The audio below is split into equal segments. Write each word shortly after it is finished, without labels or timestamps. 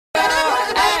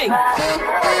Hey!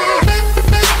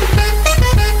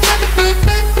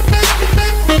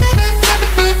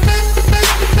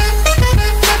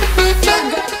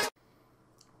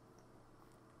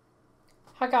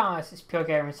 Hi guys, it's Pure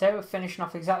Gamer. Today we're finishing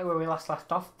off exactly where we last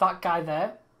left off. That guy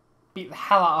there beat the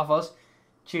hell out of us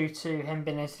due to him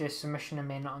being able to do a submission and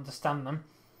me not understand them.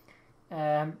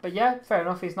 But yeah, fair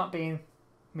enough. He's not being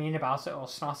mean about it or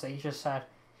snotty. He just said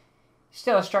he's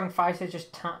still a strong fighter.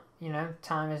 Just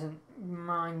time isn't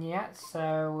mine yet.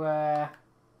 So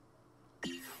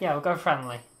yeah, we'll go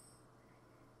friendly.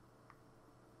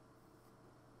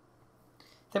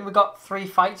 Then we've got 3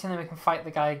 fights and then we can fight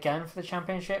the guy again for the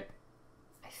championship.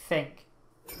 I think.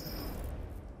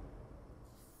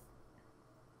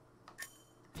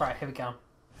 Right, here we go.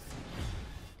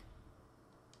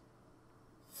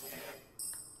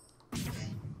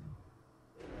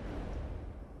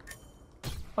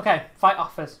 Okay, fight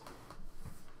offers.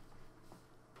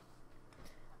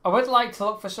 I would like to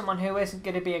look for someone who isn't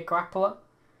going to be a grappler.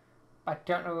 I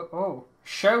don't know. Oh,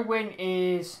 show win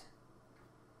is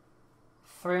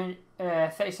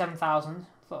 37,000.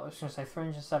 I thought I was going to say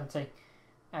 370.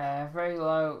 Very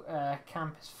low.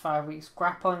 Camp is 5 weeks.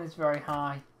 Grappling is very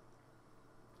high.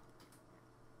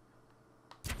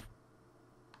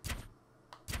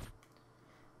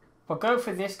 We'll go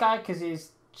for this guy because his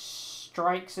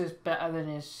strikes is better than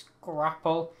his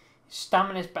grapple. His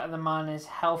stamina is better than mine. His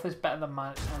health is better than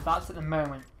mine. And that's at the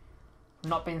moment. I've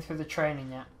not been through the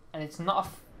training yet. And it's not a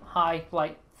high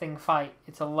thing fight.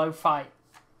 It's a low fight.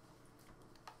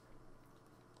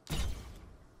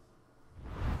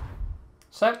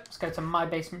 So, let's go to my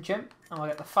basement gym and we'll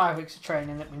get the 5 weeks of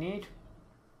training that we need.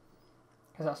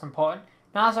 Because that's important.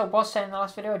 Now, as I was saying in the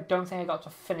last video, I don't think I got to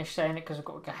finish saying it because I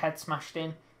got my head smashed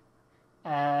in.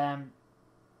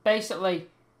 Basically,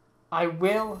 I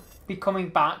will be coming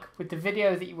back with the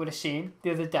video that you would have seen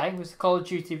the other day. It was the Call of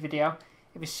Duty video.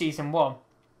 It was Season 1.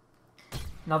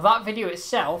 Now, that video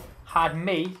itself had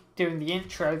me doing the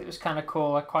intro that was kind of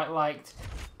cool. I quite liked.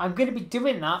 I'm going to be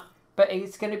doing that. But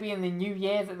it's going to be in the new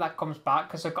year that comes back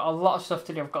because I've got a lot of stuff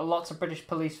to do. I've got lots of British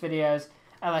Police videos,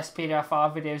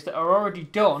 LSPDFR videos that are already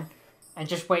done and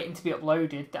just waiting to be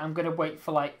uploaded. I'm going to wait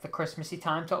for the Christmassy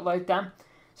time to upload them.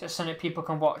 So it's something people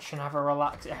can watch and have a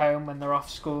relax at home when they're off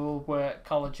school, work,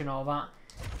 college and all that.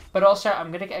 But also I'm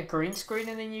going to get a green screen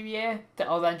in the new year.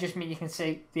 That'll then just mean you can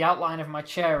see the outline of my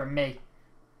chair and me.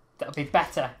 That'll be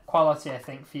better quality I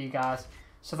think for you guys.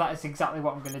 So that is exactly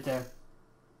what I'm going to do.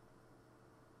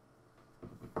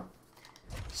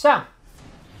 So,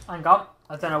 hang on,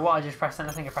 I don't know what I just pressed then,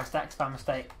 I think I pressed X by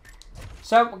mistake.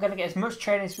 So, we're going to get as much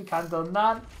training as we can done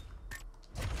now.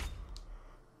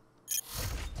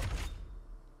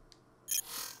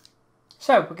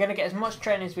 So, we're going to get as much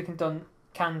training as we can do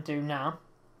now.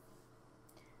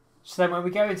 So then when we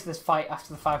go into this fight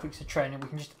after the 5 weeks of training, we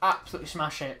can just absolutely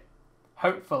smash it.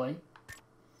 Hopefully.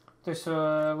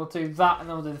 So, we'll do that and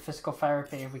then we'll do the physical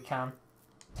therapy if we can.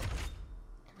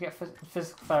 We get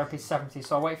physical therapy 70,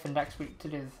 so I'll wait for next week to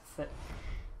do the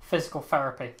physical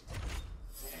therapy.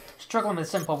 Struggling with a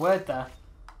simple word there.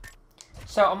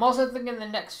 So I'm also thinking the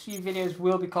next few videos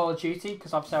will be Call of Duty,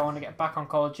 because obviously I want to get back on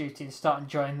Call of Duty and start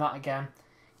enjoying that again.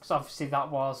 Because obviously that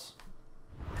was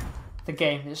the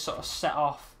game that sort of set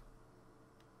off.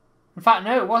 In fact,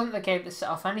 no, it wasn't the game that set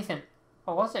off anything.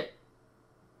 Or was it?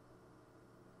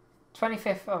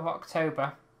 25th of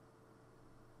October.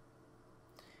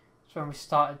 When we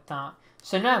started that.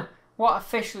 So now, what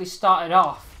officially started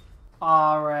off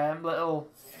our little,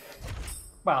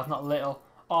 well, not little,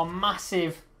 our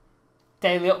massive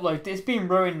daily upload. It's been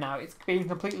ruined now. It's been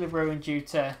completely ruined due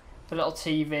to the little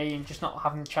TV and just not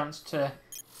having the chance to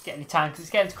get any time. Because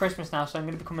it's getting to Christmas now, so I'm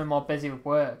going to be becoming more busy with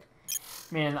work.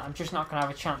 Meaning that I'm just not going to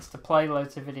have a chance to play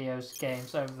loads of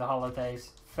games over the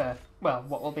holidays for, well,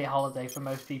 what will be a holiday for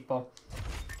most people.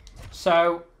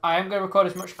 So, I am going to record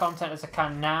as much content as I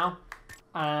can now,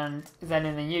 and then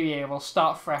in the new year we'll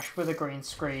start fresh with a green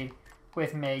screen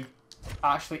with me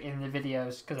actually in the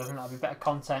videos, because I think that'll be better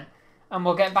content. And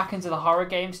we'll get back into the horror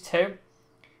games too,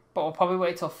 but we'll probably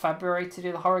wait till February to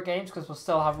do the horror games, because we'll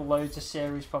still have loads of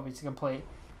series probably to complete.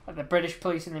 Like the British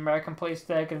Police and the American Police,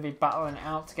 they're going to be battling it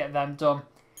out to get them done,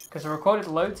 because I recorded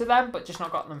loads of them, but just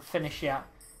not got them finished yet.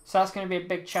 So that's going to be a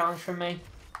big challenge for me.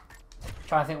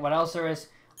 Trying to think what else there is.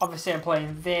 Obviously I'm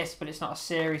playing this, but it's not a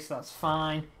series, so that's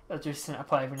fine. It'll just something I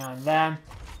play every now and then.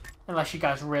 Unless you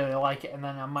guys really like it, and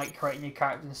then I might create new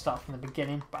characters and start from the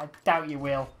beginning. But I doubt you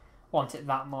will want it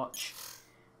that much.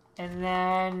 And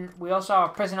then we also have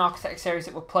a Prison Architect series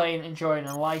that we're playing, enjoying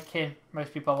and liking.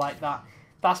 Most people like that.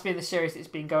 That's been the series that's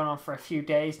been going on for a few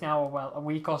days now, or well, a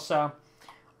week or so.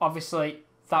 Obviously,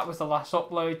 that was the last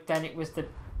upload. Then it was the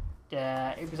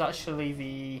it was actually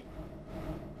the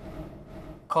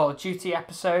Call of Duty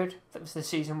episode. That was the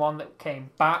season 1 that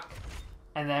came back.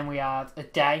 And then we had a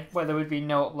day where there would be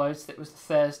no uploads. That was the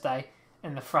Thursday.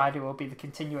 And the Friday will be the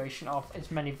continuation of as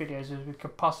many videos as we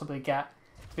could possibly get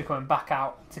to be coming back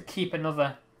out to keep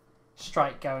another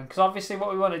strike going. Because obviously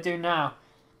what we want to do now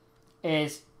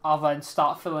is I'll then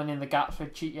start filling in the gaps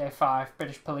with GTA 5,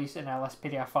 British Police and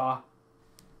LSPDFR.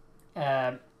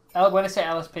 When I say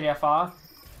LSPDFR,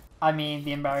 I mean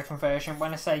the American version.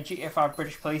 When I say GTA 5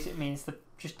 British Police, it means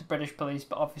just the British Police,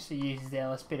 but obviously uses the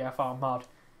LSPDFR mod.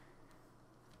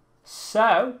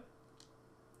 So,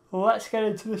 let's get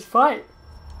into this fight.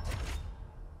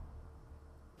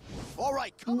 All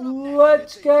right,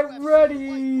 let's get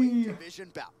ready.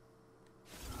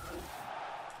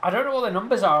 I don't know what the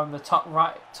numbers are on the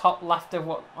top left of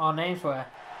what our names were.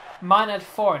 Mine had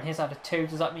 4 and his had a 2.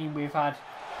 Does that mean we've had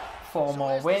 4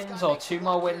 more wins or 2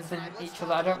 more wins than each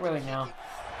other? I don't really know.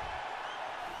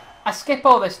 I skip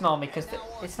all this normally because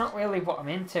it's not really what I'm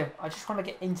into. I just want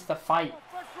to get into the fight.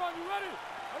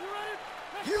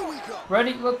 Here we go.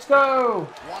 Ready, let's go.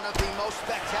 One of the most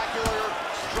spectacular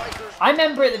strikers. I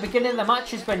remember at the beginning of the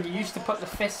matches when you used to put the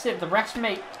fists in, the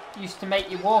refs used to make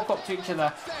you walk up to each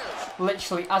other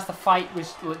literally as the fight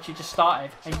was literally just started,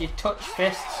 and you'd touch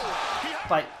fists,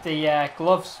 like the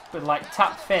gloves with like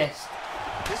tapped fists,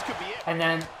 and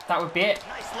then that would be it.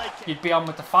 You'd be on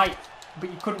with the fight,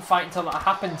 but you couldn't fight until that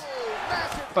happened.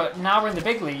 But now we're in the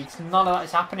big leagues, none of that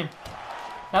is happening.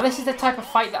 Now this is the type of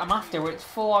fight that I'm after, where it's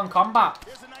full-on combat.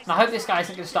 And I hope this guy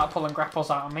isn't going to start pulling grapples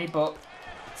out on me, but...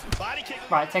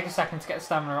 Right, take a second to get the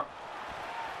stamina up.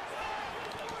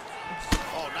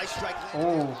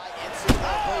 Oh,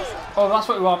 oh, that's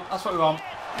what we want, that's what we want.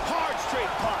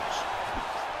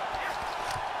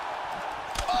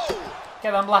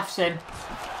 Get them lefts in.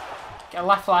 Get a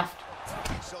left,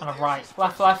 and a right.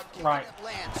 Left, right.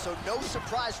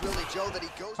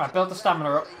 Right, build the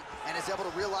stamina up. And is able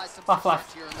to realize some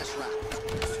left. here in this round.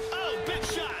 Oh, big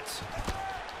shots.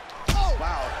 Oh,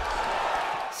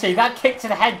 wow. See, that kick to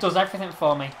the head does everything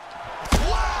for me.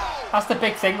 Wow. That's the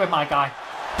big thing with my guy.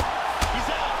 He's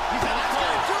out.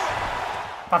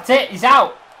 That's it, he's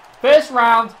out. First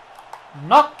round,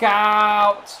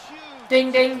 knockout.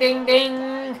 Ding, ding, ding,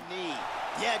 ding.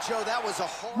 Yeah, Joe, that was a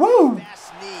Woo.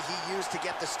 fast knee he used to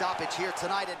get the stoppage here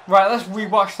tonight. Right, let's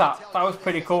rewatch that. That was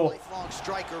pretty cool.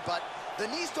 Striker, but the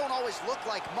knees don't always look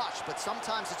like much, but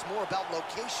sometimes it's more about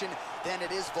location than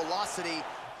it is velocity.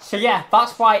 So yeah,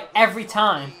 that's why every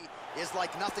time is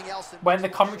like nothing else when the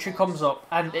commentary comes up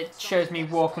and it shows me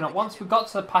walking up, once we got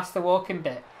to the past the walking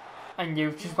bit and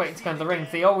you're just waiting to go in the ring,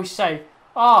 they always say,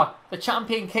 oh, the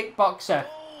champion kickboxer,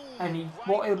 and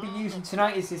what he'll be using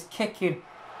tonight is his kicking.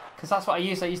 Because that's what I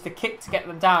use. I use the kick to get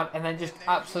them down and then just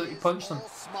absolutely punch them.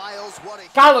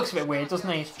 Guy looks a bit weird, doesn't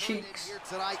he? His cheeks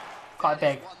quite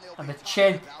big. And the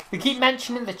chin. They keep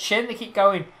mentioning the chin. They keep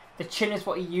going, the chin is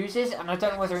what he uses. And I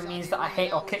don't know whether it means that I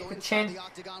hit or kick the chin,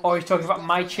 or he's talking about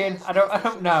my chin. I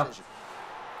don't know.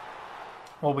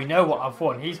 Well, we know what I've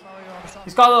won. He's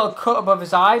got a little cut above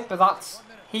his eye, but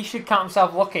he should count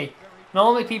himself lucky.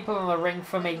 Normally people in the ring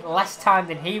for me less time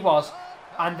than he was,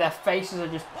 and their faces are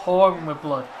just pouring with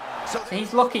blood. So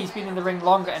he's lucky he's been in the ring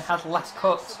longer and has less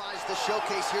cuts. The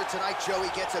showcase here tonight, Joey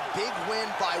gets a big win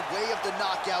by way of the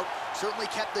knockout. Certainly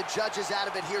kept the judges out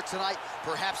of it here tonight.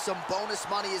 Perhaps some bonus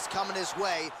money is coming his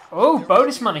way. Oh,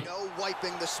 bonus money. No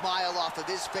wiping the smile off of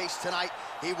his face tonight.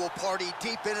 He will party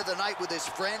deep into the night with his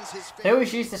friends. They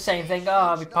always use the same thing. Oh,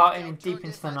 I'll be partying deep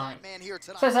into the night.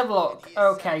 So let's have a look.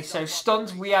 Okay, so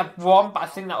stuns, we had 1, but I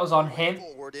think that was on him.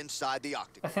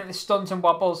 I think the stuns and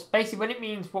wobbles, basically when it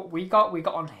means what we got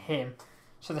on him.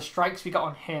 So the strikes we got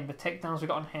on him, the takedowns we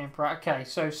got on him. Right, okay,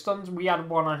 so stuns, we had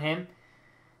 1 on him.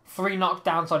 3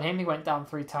 knockdowns on him, he went down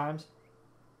 3 times.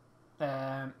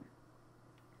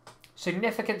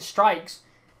 Significant strikes,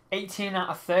 18 out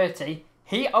of 30.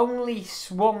 He only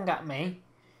swung at me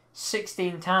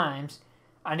 16 times,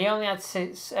 and he only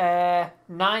had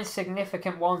 9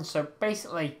 significant ones. So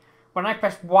basically, when I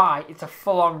press Y, it's a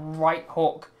full-on right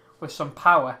hook with some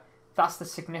power. That's the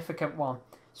significant one.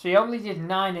 So he only did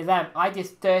 9 of them. I did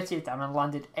 30 of them and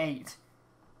landed 8.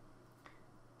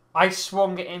 I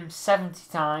swung at him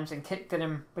 70 times and kicked at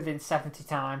him within 70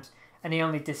 times, and he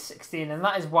only did 16. And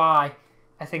that is why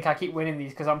I think I keep winning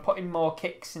these, because I'm putting more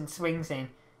kicks and swings in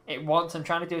at once. I'm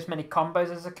trying to do as many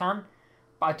combos as I can,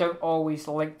 but I don't always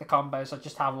link the combos. I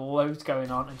just have loads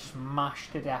going on and just mash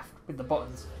to death with the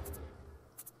buttons.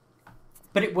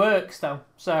 But it works though.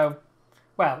 So,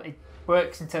 well, it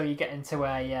works until you get into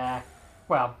a,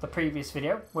 the previous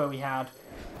video where we had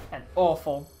an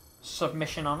awful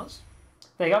submission on us.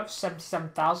 They got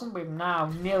 77,000. We've now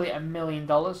nearly $1 million.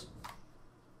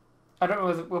 I don't know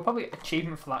whether we'll probably get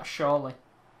achievement for that, surely.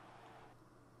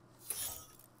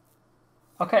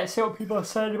 Okay, let's see what people are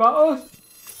saying about us.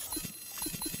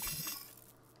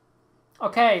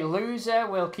 Okay, loser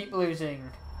will keep losing.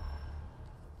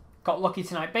 Got lucky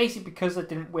tonight. Basically because I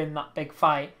didn't win that big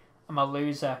fight, I'm a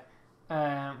loser.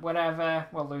 Whatever,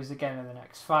 we'll lose again in the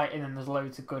next fight. And then there's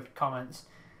loads of good comments.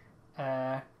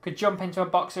 Could jump into a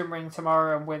boxing ring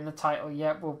tomorrow and win the title.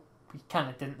 Yeah, well, we kind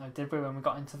of didn't though, did we, when we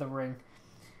got into the ring?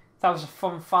 That was a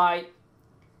fun fight.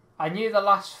 I knew the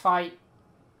last fight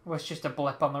was just a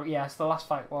blip on the... Yes, the last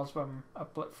fight was a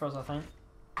blip for us, I think.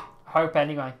 Hope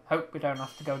anyway. Hope we don't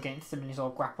have to go against him and he's all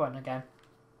grappling again.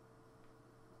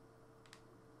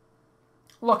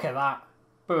 Look at that.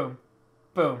 Boom.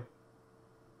 Boom.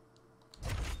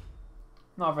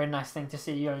 Not a very nice thing to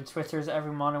see you on Twitter, is it,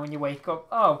 every morning when you wake up?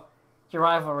 Oh, your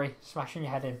rivalry smashing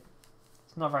your head in.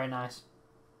 It's not very nice.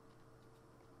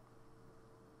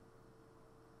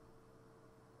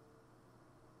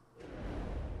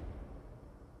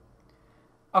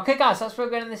 Okay guys, that's where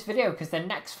we're going in this video, because the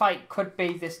next fight could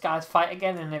be this guy's fight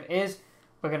again, and if it is,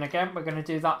 we're going to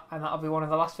do that, and that'll be one of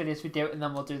the last videos we do, and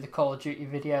then we'll do the Call of Duty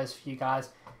videos for you guys,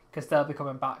 because they'll be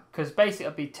coming back, because basically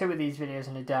it'll be 2 of these videos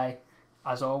in a day,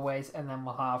 as always, and then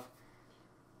we'll have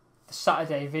the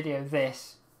Saturday video,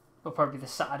 this will probably be the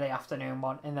Saturday afternoon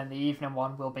one, and then the evening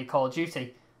one will be Call of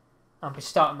Duty. I'll be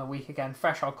starting the week again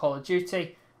fresh on Call of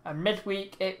Duty, and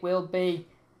midweek it will be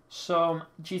some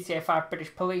GTA 5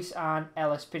 British Police and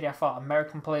LSPDFR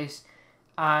American Police.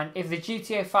 And if the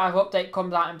GTA 5 update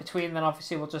comes out in between, then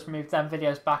obviously we'll just move them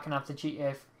videos back and have the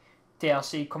GTA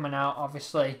DLC coming out.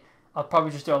 Obviously, I'll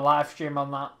probably just do a live stream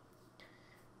on that.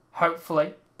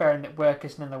 Hopefully, bearing that work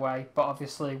isn't in the way, but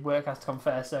obviously work has to come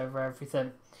first over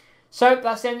everything. So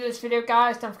that's the end of this video,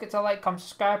 guys. Don't forget to like, comment,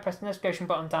 subscribe, press the notification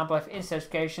button down below for instant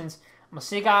notifications. And we'll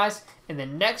see you guys in the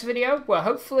next video, where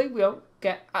hopefully we'll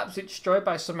get absolutely destroyed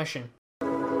by submission.